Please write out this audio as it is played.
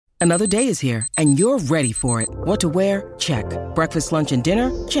Another day is here, and you're ready for it. What to wear? Check. Breakfast, lunch, and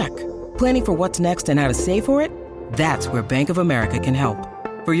dinner? Check. Planning for what's next and how to save for it? That's where Bank of America can help.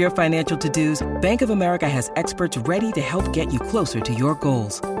 For your financial to-dos, Bank of America has experts ready to help get you closer to your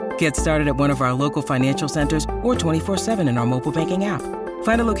goals. Get started at one of our local financial centers or 24/7 in our mobile banking app.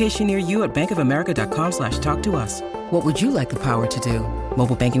 Find a location near you at bankofamerica.com/talktous. What would you like the power to do?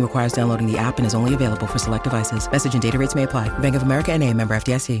 Mobile banking requires downloading the app and is only available for select devices. Message and data rates may apply. Bank of America N.A., member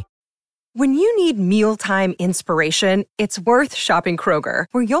FDIC. When you need mealtime inspiration, it's worth shopping Kroger,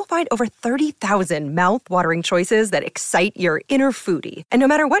 where you'll find over 30,000 mouth-watering choices that excite your inner foodie. And no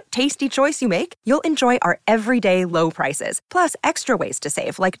matter what tasty choice you make, you'll enjoy our everyday low prices, plus extra ways to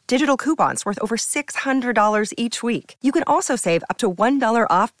save, like digital coupons worth over $600 each week. You can also save up to $1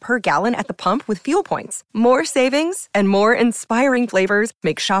 off per gallon at the pump with fuel points. More savings and more inspiring flavors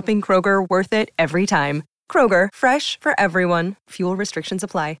make shopping Kroger worth it every time. Kroger, fresh for everyone. Fuel restrictions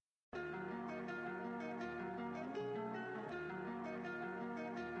apply.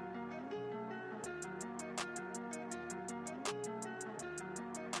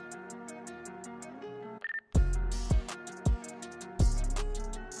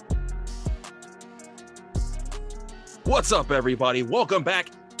 What's up, everybody? Welcome back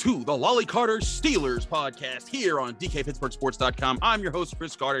to the Lolly Carter Steelers podcast here on DKPittsburghSports.com. I'm your host,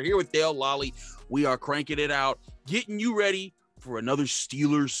 Chris Carter, here with Dale Lolly. We are cranking it out, getting you ready for another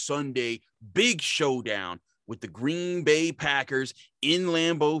Steelers Sunday big showdown with the Green Bay Packers in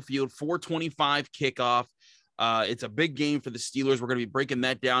Lambeau Field, 4:25 kickoff. It's a big game for the Steelers. We're going to be breaking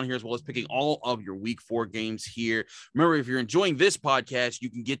that down here, as well as picking all of your week 4 games here. Remember, if you're enjoying this podcast, you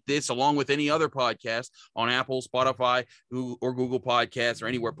can get this along with any other podcast on Apple, Spotify, or Google Podcasts, or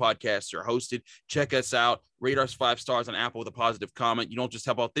anywhere podcasts are hosted. Check us out. Rate us 5 stars on Apple with a positive comment. You don't just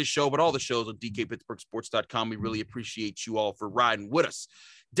help out this show, but all the shows on DKPittsburghSports.com. We really appreciate you all for riding with us.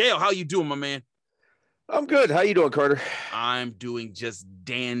 Dale, how you doing, my man? I'm good. How you doing, Carter? I'm doing just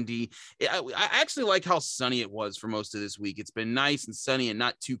dandy. I actually like how sunny it was for most of this week. It's been nice and sunny and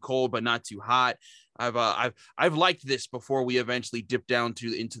not too cold, but not too hot. I've liked this before we eventually dip down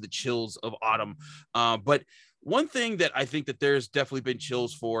into the chills of autumn. But one thing that I think that there's definitely been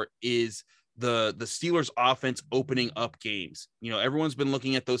chills for is the Steelers offense opening up games. You know, everyone's been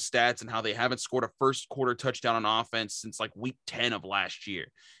looking at those stats and how they haven't scored a first quarter touchdown on offense since like week 10 of last year.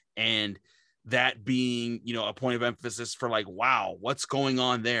 And that being, you know, a point of emphasis for like, wow, what's going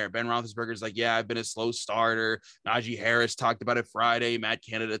on there? Ben Roethlisberger's like, yeah, I've been a slow starter. Najee Harris talked about it Friday. Matt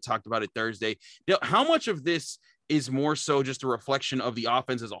Canada talked about it Thursday. Now, how much of this is more so just a reflection of the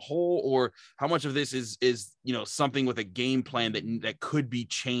offense as a whole, or how much of this is you know, something with a game plan that could be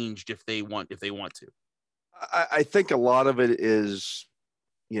changed if they want to? I think a lot of it is,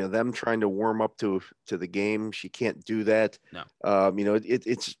 you know, them trying to warm up to the game. She can't do that. No. You know,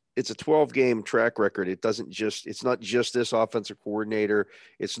 it's a 12-game track record. It's not just this offensive coordinator.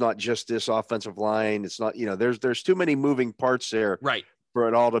 It's not just this offensive line. It's not, you know, there's too many moving parts there, right, for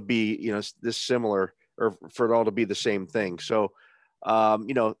it all to be, you know, this similar, or for it all to be the same thing. So,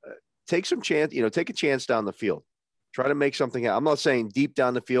 you know, take a chance down the field, try to make something happen. I'm not saying deep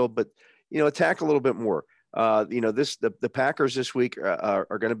down the field, but, you know, attack a little bit more. You know, the Packers this week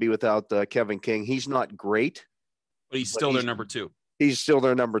are going to be without Kevin King. He's not great, but he's still their number 2. He's still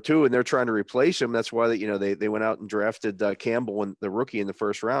their number 2, and they're trying to replace him. That's why they went out and drafted Campbell, and the rookie, in the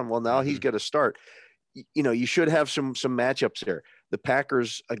first round. Well, now he's got to start. You know, you should have some matchups there. The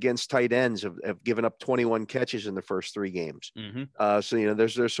Packers against tight ends have given up 21 catches in the first 3 games. So, you know,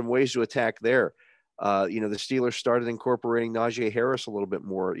 there's some ways to attack there. You know, the Steelers started incorporating Najee Harris a little bit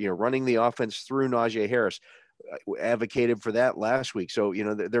more, you know, running the offense through Najee Harris. Advocated for that last week. So, you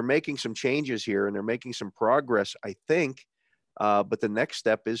know, they're making some changes here, and they're making some progress, I think. But the next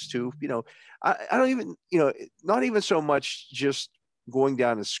step is to, you know, I don't even, you know, not even so much just going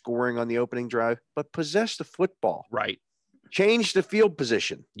down and scoring on the opening drive, but possess the football. Right. Change the field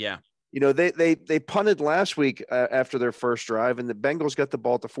position. Yeah. You know, they punted last week after their first drive, and the Bengals got the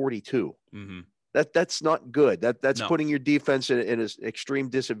ball at the 42. That's not good. That's putting your defense in an extreme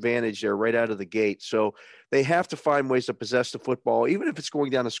disadvantage there right out of the gate. So they have to find ways to possess the football, even if it's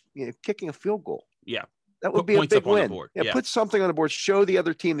going down kicking a field goal. Yeah. That would be a big win. Yeah, put something on the board. Show the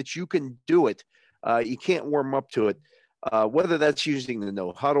other team that you can do it. You can't warm up to it. Whether that's using the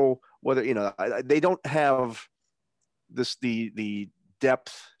no huddle, whether, you know, they don't have the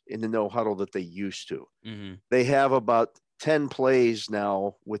depth in the no huddle that they used to. They have about 10 plays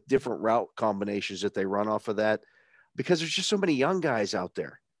now with different route combinations that they run off of that, because there's just so many young guys out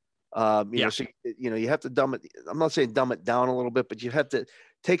there. You know, so, you know, you have to dumb it. I'm not saying dumb it down a little bit, but you have to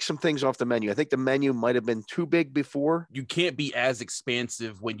take some things off the menu. I think the menu might have been too big before. You can't be as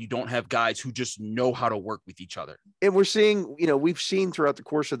expansive when you don't have guys who just know how to work with each other. And we're seeing, we've seen throughout the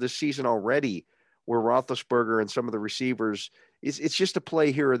course of this season already where Roethlisberger and some of the receivers, it's just a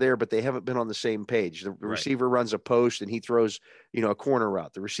play here or there, but they haven't been on the same page. The receiver runs a post and he throws, a corner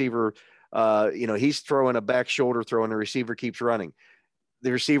route. The receiver, he's throwing a back shoulder throw and the receiver keeps running.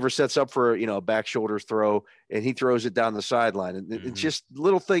 The receiver sets up for, a back shoulder throw and he throws it down the sideline. And it's just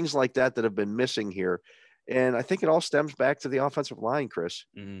little things like that have been missing here. And I think it all stems back to the offensive line, Chris.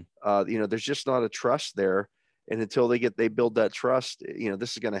 There's just not a trust there. And until they build that trust,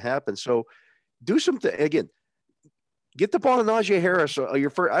 this is going to happen. So do something again, get the ball to Najee Harris.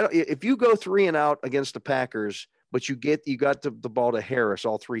 If you go 3 and out against the Packers, but you got the ball to Harris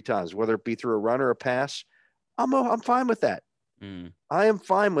all 3 times, whether it be through a run or a pass, I'm fine with that. I am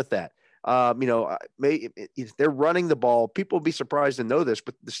fine with that. They're running the ball. People will be surprised to know this,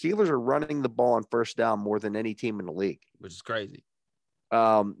 but the Steelers are running the ball on first down more than any team in the league, which is crazy.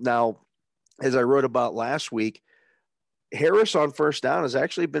 Now, as I wrote about last week, Harris on first down has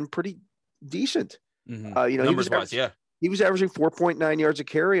actually been pretty decent. Numbers-wise, yeah. He was averaging 4.9 yards a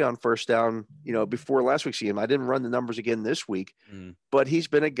carry on first down, before last week's game. I didn't run the numbers again this week, but he's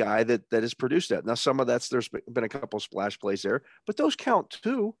been a guy that has produced that. Now, some of there's been a couple of splash plays there, but those count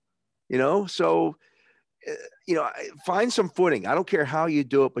too, So, find some footing. I don't care how you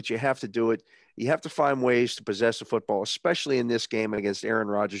do it, but you have to do it. You have to find ways to possess the football, especially in this game against Aaron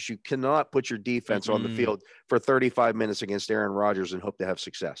Rodgers. You cannot put your defense on the field for 35 minutes against Aaron Rodgers and hope to have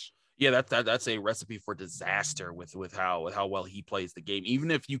success. Yeah, that's a recipe for disaster with how well he plays the game.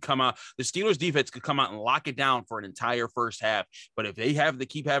 Even if you come out, the Steelers defense could come out and lock it down for an entire first half. But if they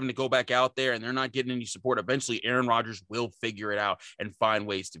keep having to go back out there and they're not getting any support, eventually Aaron Rodgers will figure it out and find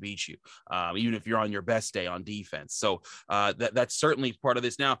ways to beat you, even if you're on your best day on defense. So that's certainly part of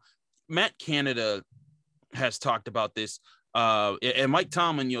this. Now, Matt Canada has talked about this. And Mike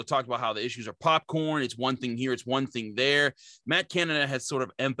Tomlin, talked about how the issues are popcorn. It's one thing here, it's one thing there. Matt Canada has sort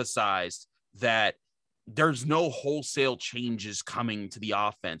of emphasized that there's no wholesale changes coming to the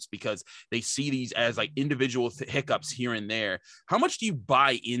offense because they see these as like individual hiccups here and there. How much do you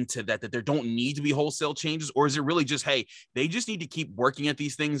buy into that there don't need to be wholesale changes? Or is it really just, hey, they just need to keep working at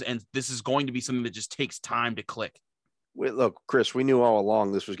these things and this is going to be something that just takes time to click? Look, Chris, we knew all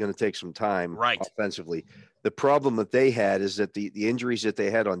along this was going to take some time offensively. The problem that they had is that the injuries that they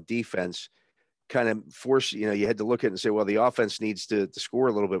had on defense kind of forced, you had to look at it and say, well, the offense needs to score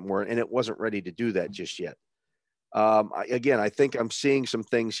a little bit more, and it wasn't ready to do that just yet. I think I'm seeing some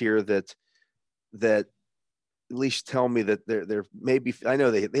things here that at least tell me that they're maybe – I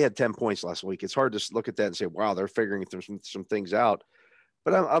know they had 10 points last week. It's hard to look at that and say, wow, they're figuring some things out.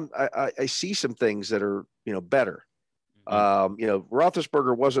 But I see some things that are, better.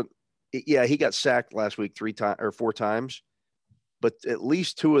 Roethlisberger wasn't, he got sacked last week 4 times, but at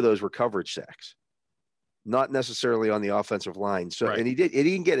least 2 of those were coverage sacks, not necessarily on the offensive line. So, and he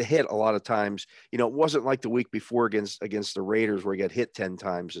didn't get a hit a lot of times. It wasn't like the week before against the Raiders where he got hit 10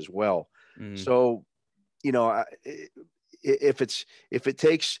 times as well. So, if it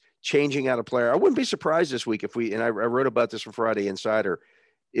takes changing out a player, I wouldn't be surprised this week I wrote about this for Friday Insider,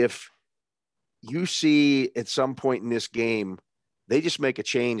 if you see at some point in this game, they just make a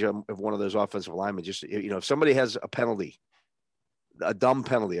change of one of those offensive linemen. Just, if somebody has a penalty, a dumb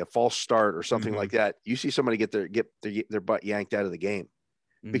penalty, a false start or something like that, you see somebody get their butt yanked out of the game.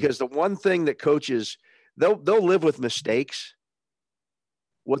 Because the one thing that coaches, they'll live with mistakes.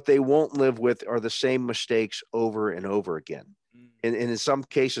 What they won't live with are the same mistakes over and over again. And in some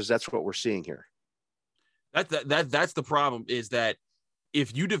cases, that's what we're seeing here. That's the problem, is that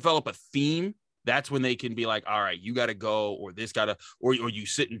if you develop a theme, that's when they can be like, all right, you got to go, or this got to, or you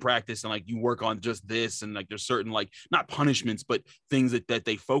sit and practice and like you work on just this. And like, there's certain, like, not punishments, but things that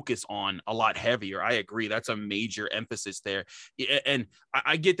they focus on a lot heavier. I agree. That's a major emphasis there. And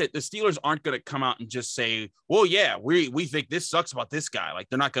I get that the Steelers aren't going to come out and just say, well, yeah, we think this sucks about this guy. Like,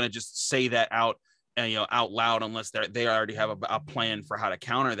 they're not going to just say that out loud unless they already have a plan for how to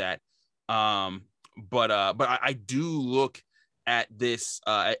counter that. But I do look at this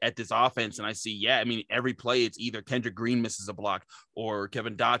offense and I see, every play it's either Kendrick Green misses a block or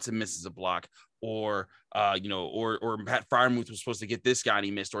Kevin Dotson misses a block or Pat Freiermuth was supposed to get this guy and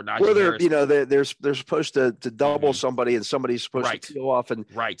he missed, or not. Well, they're supposed to double somebody and somebody's supposed to peel off and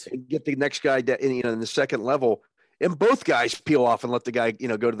get the next guy in the second level. and both guys peel off and let the guy,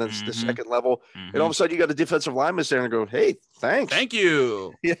 go to the second level. And all of a sudden you got a defensive lineman there and go, hey, thanks. Thank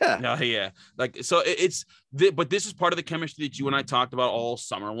you. Yeah. Yeah. Like, so but this is part of the chemistry that you and I talked about all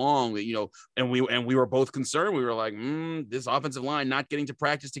summer long, and we were both concerned. We were like, this offensive line not getting to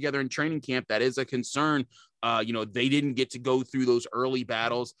practice together in training camp. That is a concern. They didn't get to go through those early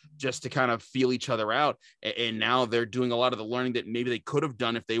battles just to kind of feel each other out. And now they're doing a lot of the learning that maybe they could have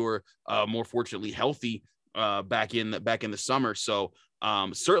done if they were more fortunately healthy back in the summer. So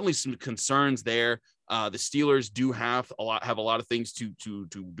certainly some concerns there. The Steelers do have a lot of things to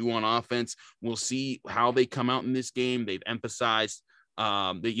do on offense. We'll see how they come out in this game. They've emphasized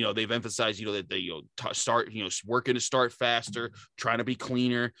that they start working to start faster, trying to be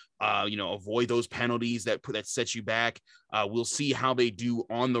cleaner, avoid those penalties that set you back. We'll see how they do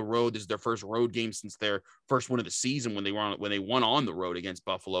on the road. This is their first road game since their first win of the season when they won on the road against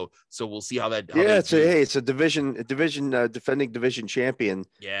Buffalo. So we'll see how that. It's a defending division champion.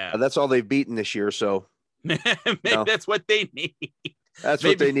 Yeah, that's all they've beaten this year. So maybe that's what they need. That's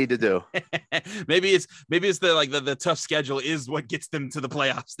what they need to do. maybe it's the tough schedule is what gets them to the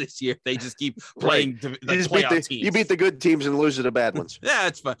playoffs this year. They just keep playing teams. You beat the good teams and lose to the bad ones. Yeah,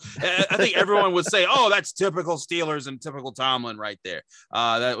 it's fun. I think everyone would say, "Oh, that's typical Steelers and typical Tomlin right there."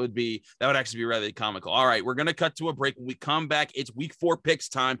 That would actually be rather comical. All right, we're gonna cut to a break. When we come back, it's Week 4 picks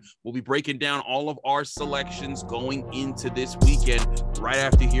time. We'll be breaking down all of our selections going into this weekend right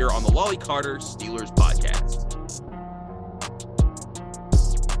after here on the Lolly Carter Steelers podcast.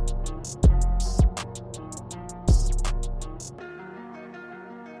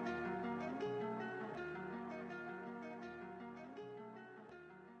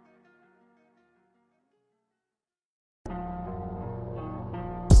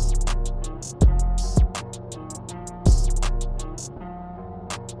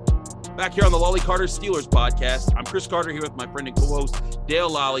 Back here on the Lolly Carter Steelers podcast. I'm Chris Carter here with my friend and co-host Dale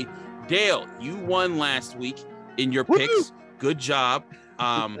Lolly. Dale, you won last week in your picks. Good job.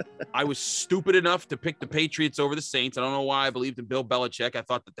 I was stupid enough to pick the Patriots over the Saints. I don't know why I believed in Bill Belichick. I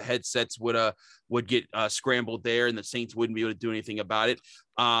thought that the headsets would get scrambled there and the Saints wouldn't be able to do anything about it.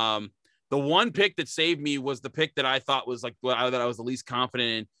 The one pick that saved me was the pick that I thought was that I was the least confident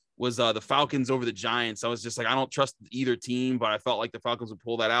in. Was the Falcons over the Giants. I was just like, I don't trust either team, but I felt like the Falcons would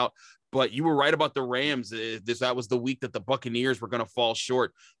pull that out. But you were right about the Rams. That was the week that the Buccaneers were going to fall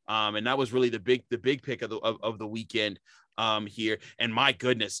short, and that was really the big pick of the weekend here. And my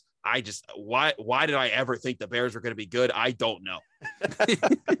goodness, why did I ever think the Bears were going to be good? I don't know.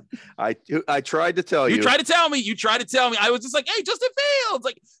 I tried to tell you. You tried to tell me. I was just like, hey, Justin Fields,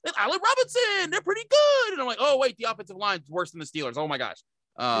 like Allen Robinson, they're pretty good. And I'm like, oh wait, the offensive line's worse than the Steelers. Oh my gosh.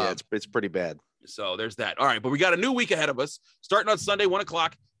 It's pretty bad. So there's that. All right, but we got a new week ahead of us. Starting on Sunday,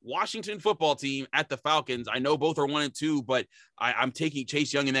 1:00, Washington football team at the Falcons. I know both are 1-2, but I'm taking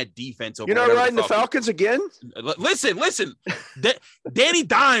Chase Young in that defense. Over You're not riding the Falcons again? Listen. Danny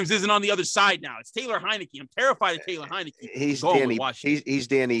Dimes isn't on the other side now. It's Taylor Heineke. I'm terrified of Taylor Heineke. He's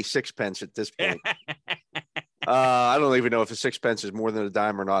Danny Sixpence at this point. I don't even know if a sixpence is more than a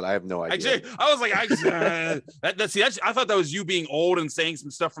dime or not. I have no idea. Actually, I was like, I thought that was you being old and saying some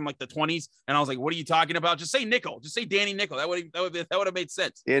stuff from like the 20s. And I was like, what are you talking about? Just say nickel. Just say Danny Nickel. That would have made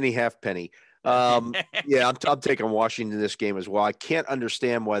sense. Danny Halfpenny. Yeah, I'm taking Washington in this game as well. I can't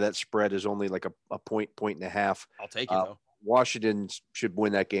understand why that spread is only like a point and a half. I'll take it though. Washington should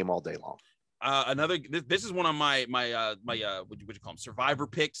win that game all day long. This is one of my what you call them, survivor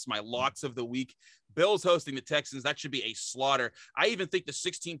picks, my locks of the week. Bills hosting the Texans. That should be a slaughter. I even think the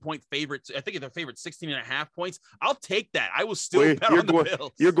 16-point favorites, I think they're favorite 16.5 points. I'll take that. I will still bet on the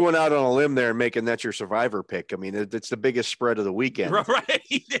Bills. You're going out on a limb there and making that your survivor pick. I mean, it's the biggest spread of the weekend. Right.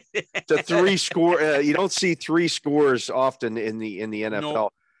 It's a 3-score. You don't see 3 scores often in the NFL.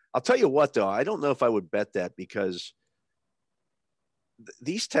 Nope. I'll tell you what, though. I don't know if I would bet that because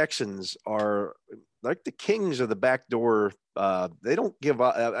these Texans are like the kings of the backdoor. They don't give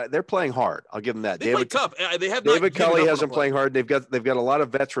up. They're playing hard. I'll give them that. They play tough. They have David Kelly has them playing hard. They've got a lot of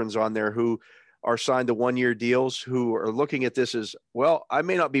veterans on there who are signed to 1-year deals who are looking at this as, well, I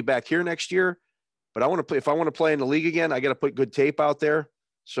may not be back here next year, but I want to play. If I want to play in the league again, I got to put good tape out there.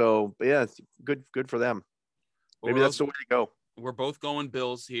 So yeah, good for them. Maybe that's the way to go. We're both going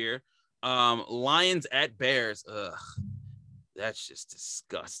Bills here. Lions at Bears. Ugh. That's just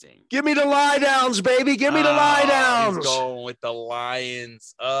disgusting. Give me the lie downs, baby. Give me the lie downs. He's going with the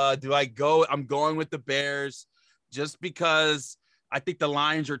Lions. Do I go? I'm going with the Bears just because I think the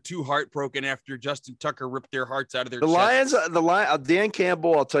Lions are too heartbroken after Justin Tucker ripped their hearts out of their chests. Dan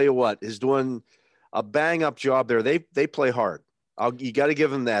Campbell, I'll tell you what, is doing a bang up job there. They play hard. You got to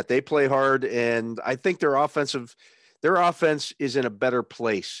give them that. They play hard, and I think their offense is in a better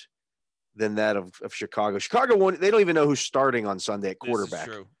place than that of Chicago. Chicago they don't even know who's starting on Sunday at quarterback.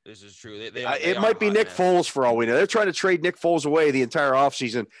 This is true. It might be Nick Foles for all we know. They're trying to trade Nick Foles away the entire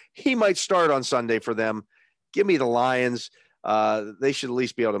offseason. He might start on Sunday for them. Give me the Lions. They should at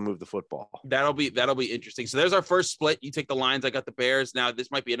least be able to move the football. That'll be interesting. So there's our first split. You take the Lions. I got the Bears. Now this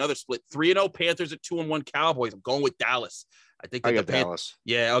might be another split. 3-0 Panthers at 2-1 Cowboys. I'm going with Dallas. I got Dallas.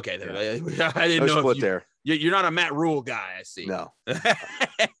 Yeah. Okay. Yeah. I didn't know split there. You're not a Matt Rule guy. I see. No.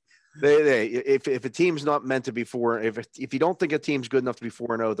 If a team's not meant to be if you don't think a team's good enough to be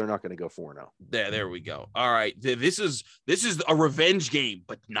 4-0, they're not going to go 4-0. There we go. All right. This is a revenge game,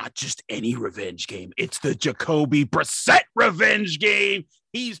 but not just any revenge game. It's the Jacoby Brissett revenge game.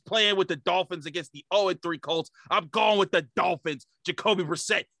 He's playing with the Dolphins against the 0-3 Colts. I'm going with the Dolphins. Jacoby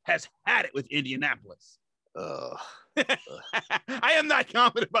Brissett has had it with Indianapolis. I am not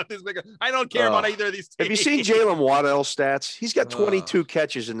confident about this because I don't care about either of these teams. Have you seen Jalen Waddell's stats? He's got 22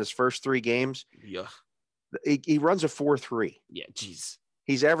 catches in his first 3 games. Yeah. He runs a 4.3. Yeah, geez.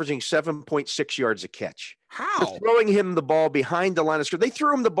 He's averaging 7.6 yards a catch. How? They're throwing him the ball behind the line of scrimmage. They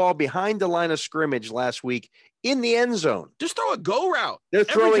threw him the ball behind the line of scrimmage last week in the end zone. Just throw a go route. They're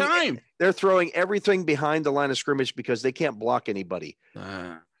throwing everything behind the line of scrimmage because they can't block anybody.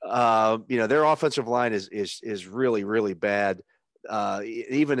 Their offensive line is really, really bad.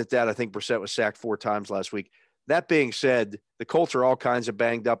 Even at that, I think Brissett was sacked 4 times last week. That being said, the Colts are all kinds of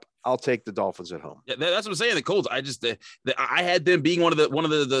banged up. I'll take the Dolphins at home. Yeah, that's what I'm saying. The Colts. I had them being one of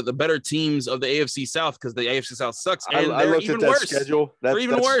the better teams of the AFC South because the AFC South sucks. And I looked at that schedule. They're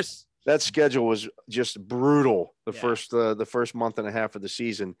even worse. That schedule was just brutal the first month and a half of the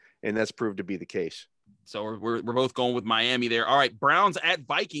season, and that's proved to be the case. So we're both going with Miami there. All right, Browns at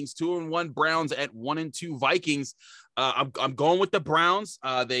Vikings, 2-1 Browns at 1-2 Vikings. I'm going with the Browns.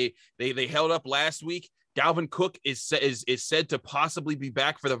 They held up last week. Dalvin Cook is said to possibly be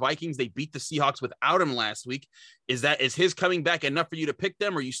back for the Vikings. They beat the Seahawks without him last week. Is his coming back enough for you to pick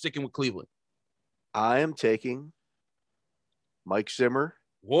them, or are you sticking with Cleveland? I am taking Mike Zimmer.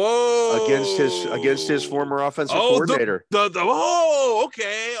 Whoa! Against his former offensive coordinator.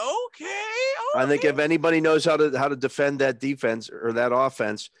 Okay. I think if anybody knows how to defend that defense or that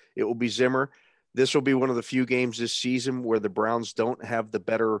offense, it will be Zimmer. This will be one of the few games this season where the Browns don't have the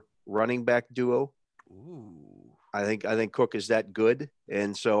better running back duo. Ooh. I think Cook is that good,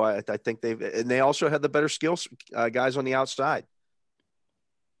 and so I think they also have the better skills guys on the outside.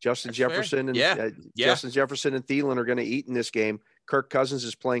 Justin Jefferson and Thielen are going to eat in this game. Kirk Cousins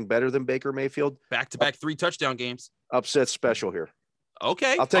is playing better than Baker Mayfield. Back-to-back 3 touchdown games. Upset special here.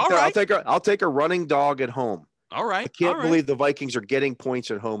 Okay. I'll take a running dog at home. All right. I can't believe the Vikings are getting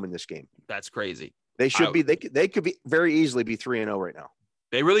points at home in this game. That's crazy. They should be. They could be very easily be 3-0 right now.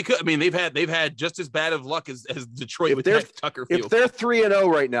 They really could. I mean, they've had just as bad of luck as Detroit with that Tucker Field. If they're 3-0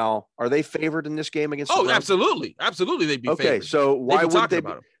 right now, are they favored in this game against? Oh, absolutely, they'd be favored. Okay, so why would they?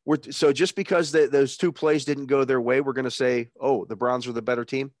 So just because those 2 plays didn't go their way, we're going to say, oh, the Browns are the better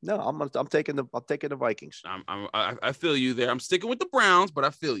team? No, I'm taking the Vikings. I feel you there. I'm sticking with the Browns, but I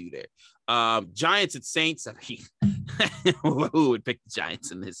feel you there. Giants at Saints. I mean, who would pick the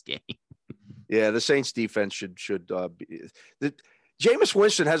Giants in this game? Yeah, the Saints defense should be. Jameis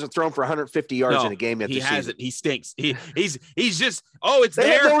Winston hasn't thrown for 150 yards in a game yet. He hasn't. He stinks. He's just.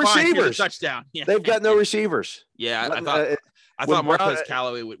 They have no receivers. Touchdown. Yeah. They've got no receivers. Yeah, I thought Marquez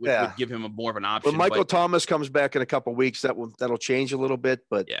Callaway would give him more of an option. When Michael Thomas comes back in a couple of weeks, that'll change a little bit.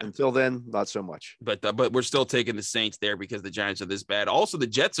 But until then, not so much. But we're still taking the Saints there because the Giants are this bad. Also, the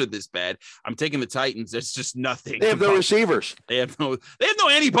Jets are this bad. I'm taking the Titans. There's just nothing. They have no receivers. They have no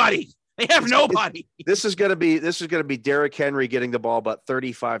anybody. They have nobody. This is going to be Derrick Henry getting the ball about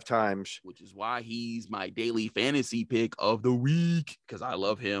 35 times, which is why he's my daily fantasy pick of the week because I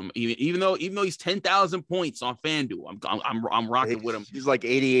love him. Even though he's 10,000 points on FanDuel, I'm rocking with him. He's like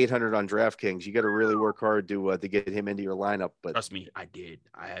 8,800 on DraftKings. You got to really work hard to get him into your lineup. But trust me, I did.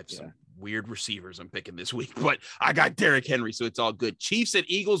 I have some weird receivers I'm picking this week, but I got Derrick Henry, so it's all good. Chiefs at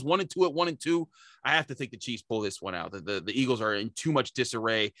Eagles, 1-2 at 1-2. I have to think the Chiefs pull this one out. The Eagles are in too much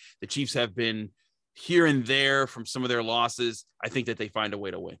disarray. The Chiefs have been here and there from some of their losses. I think that they find a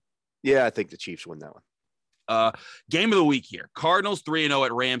way to win. Yeah, I think the Chiefs win that one. Game of the week here. Cardinals 3-0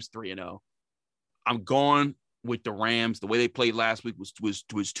 at Rams 3-0. I'm going with the Rams. The way they played last week was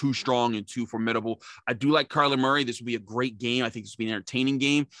too strong and too formidable. I do like Kyler Murray. This will be a great game. I think this will be an entertaining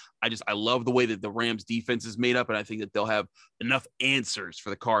game. I love the way that the Rams defense is made up, and I think that they'll have enough answers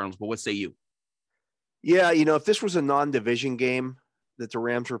for the Cardinals. But what say you? Yeah, if this was a non-division game that the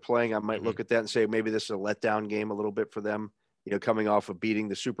Rams were playing, I might look at that and say maybe this is a letdown game a little bit for them. coming off of beating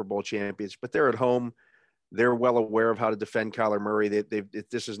the Super Bowl champions, but they're at home. They're well aware of how to defend Kyler Murray.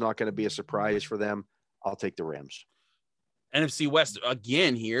 This is not going to be a surprise for them. I'll take the Rams. NFC West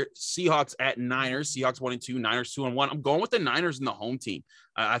again here. Seahawks at Niners. Seahawks 1-2, Niners 2-1. I'm going with the Niners and the home team.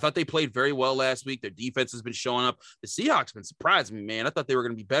 I thought they played very well last week. Their defense has been showing up. The Seahawks been surprising me, man. I thought they were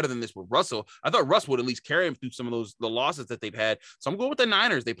going to be better than this with Russell. I thought Russ would at least carry him through some of the losses that they've had. So I'm going with the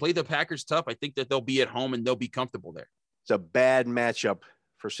Niners. They played the Packers tough. I think that they'll be at home and they'll be comfortable there. It's a bad matchup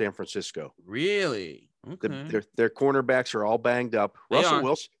for San Francisco. Really? Okay. Their cornerbacks are all banged up.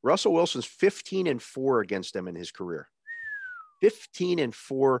 Russell Wilson's 15-4 against them in his career.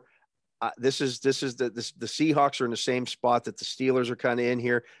 15-4. The Seahawks are in the same spot that the Steelers are kind of in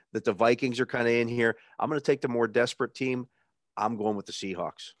here, that the Vikings are kind of in here. I'm going to take the more desperate team. I'm going with the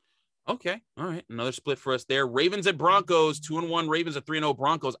Seahawks. Okay. All right. Another split for us there. Ravens at Broncos, 2-1. Ravens at 3-0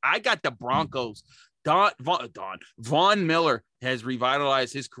 Broncos. I got the Broncos. Von Miller has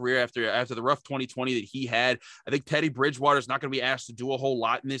revitalized his career after the rough 2020 that he had. I think Teddy Bridgewater is not going to be asked to do a whole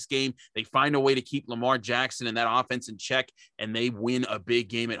lot in this game. They find a way to keep Lamar Jackson and that offense in check, and they win a big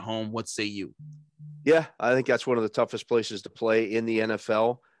game at home. What say you? Yeah, I think that's one of the toughest places to play in the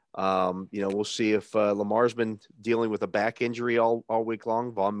NFL. We'll see if Lamar's been dealing with a back injury all week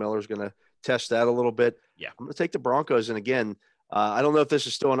long. Von Miller's going to test that a little bit. Yeah, I'm going to take the Broncos, and again, I don't know if this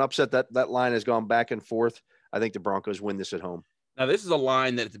is still an upset. That line has gone back and forth. I think the Broncos win this at home. Now, this is a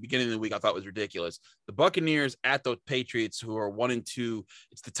line that at the beginning of the week I thought was ridiculous. The Buccaneers at the Patriots, who are 1-2.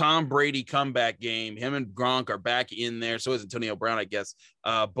 It's the Tom Brady comeback game. Him and Gronk are back in there. So is Antonio Brown, I guess.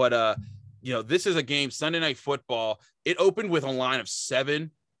 This is a game, Sunday Night Football. It opened with a line of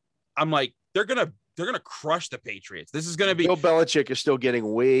 7. I'm like, they're gonna crush the Patriots. This is gonna be. Bill Belichick is still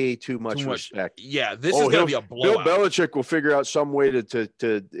getting way too much respect. Yeah, this is gonna be a blowout. Bill Belichick will figure out some way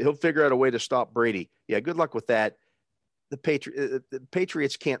he'll figure out a way to stop Brady. Yeah, good luck with that. The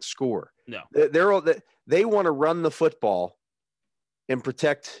Patriots can't score. No, they want to run the football and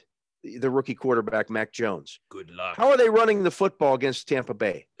protect the rookie quarterback, Mac Jones. Good luck. How are they running the football against Tampa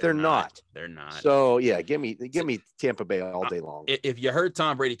Bay? They're not. They're not. So, yeah, give me Tampa Bay all day long. If you heard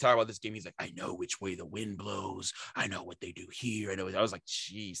Tom Brady talk about this game, he's like, I know which way the wind blows. I know what they do here. I was like,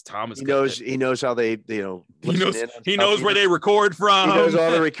 geez, Thomas. He knows how they, he knows where they record from. He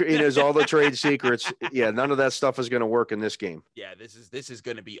knows all the trade secrets. Yeah, none of that stuff is going to work in this game. Yeah, this is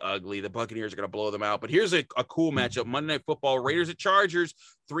going to be ugly. The Buccaneers are going to blow them out. But here's a cool matchup. Monday Night Football, Raiders at Chargers.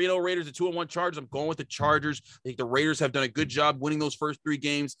 3-0 Raiders at 2-1 Chargers. I'm going with the Chargers. I think the Raiders have done a good job winning those first 3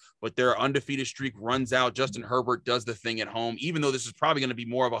 games, but their undefeated streak runs out. Justin Herbert does the thing at home, even though this is probably going to be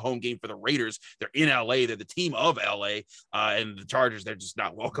more of a home game for the Raiders. They're in LA. They're the team of LA, and the Chargers, they're just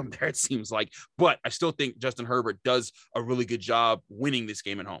not welcome there, it seems like. But I still think Justin Herbert does a really good job winning this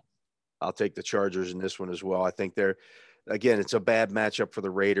game at home. I'll take the Chargers in this one as well. I think it's a bad matchup for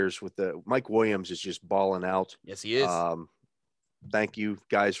the Raiders with Mike Williams is just balling out. Yes, he is. Thank you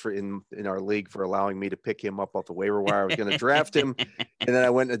guys for in our league for allowing me to pick him up off the waiver wire. I was going to draft him, and then I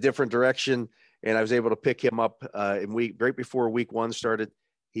went in a different direction, and I was able to pick him up right before week 1 started.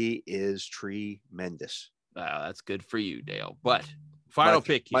 He is tremendous. Wow, that's good for you, Dale. But final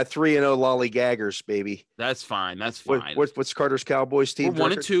pick. My 3-0 lollygaggers, baby. That's fine. That's fine. What's Carter's Cowboys team? We're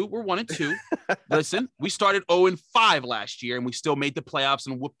 1-2. We're 1-2. Listen, we started 0-5 last year, and we still made the playoffs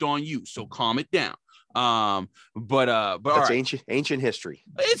and whooped on you. So calm it down. But that's right. ancient history.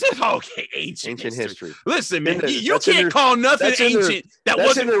 It's okay. Ancient history. Listen, man, you can't call nothing ancient that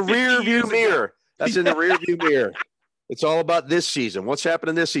wasn't in the rear view mirror. That's in the rear view mirror. It's all about this season. What's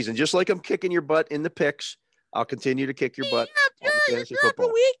happening this season? Just like I'm kicking your butt in the picks, I'll continue to kick your butt. You're up a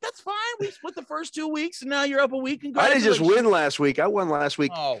week. That's fine. We split the first 2 weeks, and now you're up a week. I didn't just win last week. I won last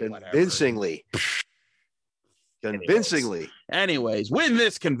week convincingly. Convincingly. Anyways, win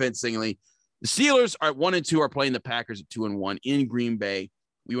this convincingly. The Steelers are 1-2, are playing the Packers at 2-1 in Green Bay.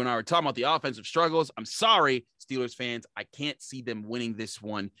 We and I were talking about the offensive struggles. I'm sorry, Steelers fans. I can't see them winning this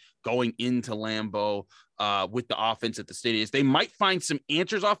one going into Lambeau with the offense at the stadium. They might find some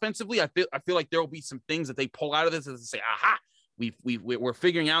answers offensively. I feel like there will be some things that they pull out of this and say, aha, we're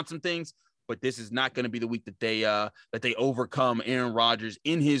figuring out some things. But this is not going to be the week that they overcome Aaron Rodgers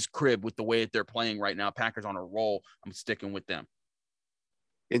in his crib with the way that they're playing right now. Packers on a roll. I'm sticking with them.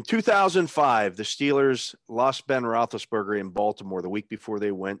 In 2005, the Steelers lost Ben Roethlisberger in Baltimore the week before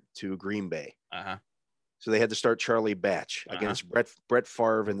they went to Green Bay. Uh-huh. So they had to start Charlie Batch against Brett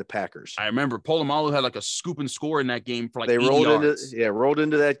Favre and the Packers. I remember Polamalu had like a scoop and score in that game for like 80 yards. Rolled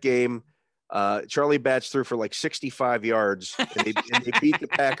into that game. Charlie Batch threw for like 65 yards, and they beat the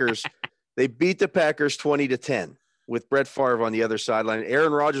Packers. They beat the Packers 20-10 with Brett Favre on the other sideline.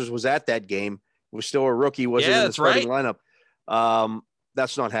 Aaron Rodgers was at that game. Was still a rookie. Wasn't in the starting lineup.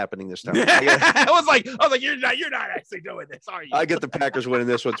 That's not happening this time. I was like, you're not actually doing this, are you? I get the Packers winning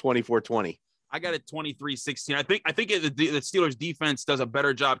this one 24-20. I got it 23-16. I think the Steelers defense does a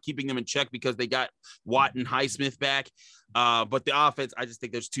better job keeping them in check because they got Watt and Highsmith back. But the offense, I just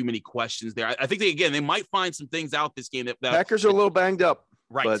think there's too many questions there. I think they might find some things out this game that Packers are a little banged up.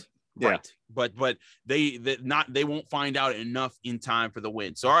 Right. But, yeah. Right. But they won't find out enough in time for the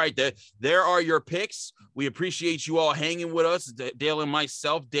win. So, all right, there are your picks. We appreciate you all hanging with us, Dale and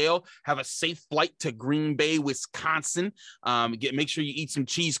myself. Dale, have a safe flight to Green Bay, Wisconsin. Make sure you eat some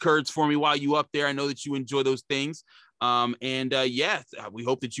cheese curds for me while you up there. I know that you enjoy those things. We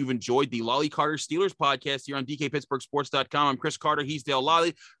hope that you've enjoyed the Lolly Carter Steelers podcast here on DKPittsburghSports.com. I'm Chris Carter. He's Dale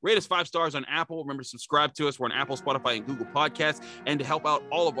Lolly. Rate us 5 stars on Apple. Remember to subscribe to us. We're on Apple, Spotify, and Google Podcasts. And to help out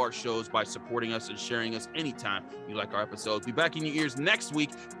all of our shows by supporting us and sharing us anytime you like our episodes. Be back in your ears next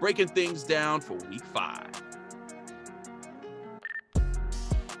week, breaking things down for week 5.